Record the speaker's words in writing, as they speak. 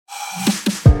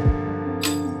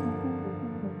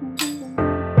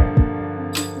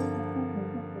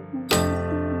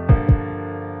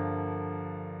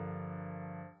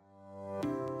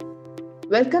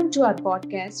Welcome to our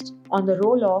podcast on the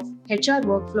role of HR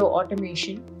workflow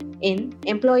automation in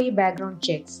employee background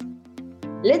checks.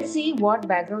 Let's see what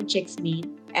background checks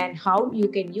mean and how you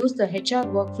can use the HR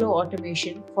workflow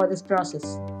automation for this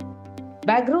process.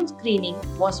 Background screening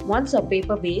was once a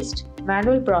paper-based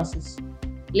manual process.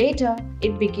 Later,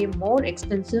 it became more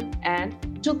expensive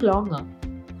and took longer.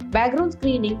 Background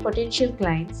screening potential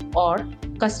clients or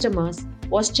customers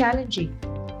was challenging,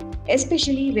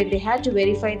 especially when they had to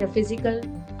verify the physical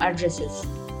addresses.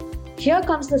 Here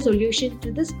comes the solution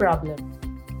to this problem.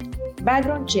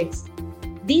 Background checks.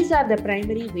 These are the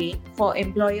primary way for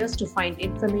employers to find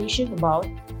information about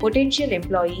potential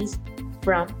employees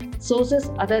from sources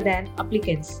other than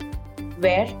applicants,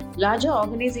 where larger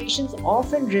organizations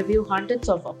often review hundreds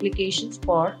of applications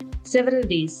for several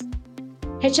days.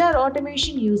 HR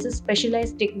automation uses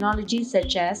specialized technologies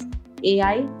such as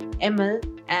AI, ML,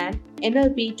 and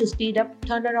NLP to speed up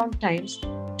turnaround times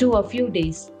to a few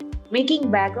days,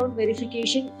 making background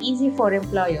verification easy for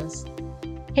employers.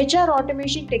 HR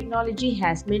automation technology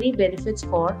has many benefits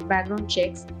for background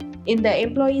checks in the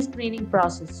employee screening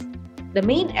process. The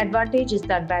main advantage is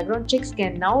that background checks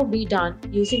can now be done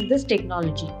using this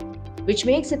technology, which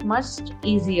makes it much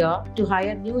easier to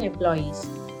hire new employees.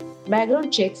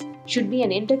 Background checks should be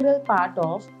an integral part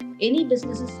of any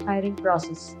business's hiring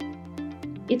process.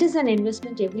 It is an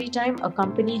investment every time a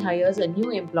company hires a new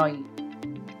employee.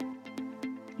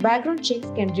 Background checks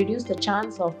can reduce the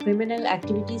chance of criminal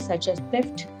activities such as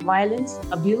theft, violence,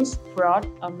 abuse, fraud,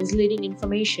 or misleading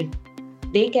information.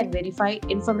 They can verify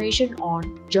information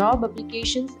on job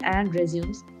applications and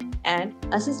resumes and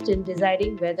assist in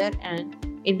deciding whether an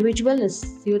individual is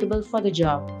suitable for the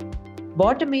job.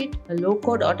 Bottomate, a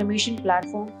low-code automation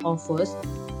platform, offers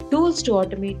tools to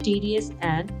automate tedious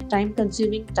and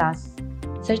time-consuming tasks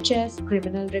such as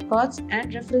criminal records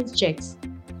and reference checks.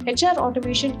 HR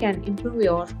automation can improve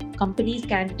your company's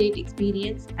candidate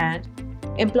experience and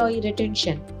employee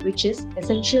retention, which is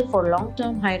essential for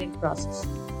long-term hiring process.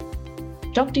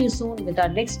 Talk to you soon with our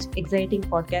next exciting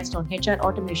podcast on HR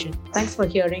automation. Thanks for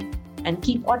hearing and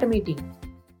keep automating.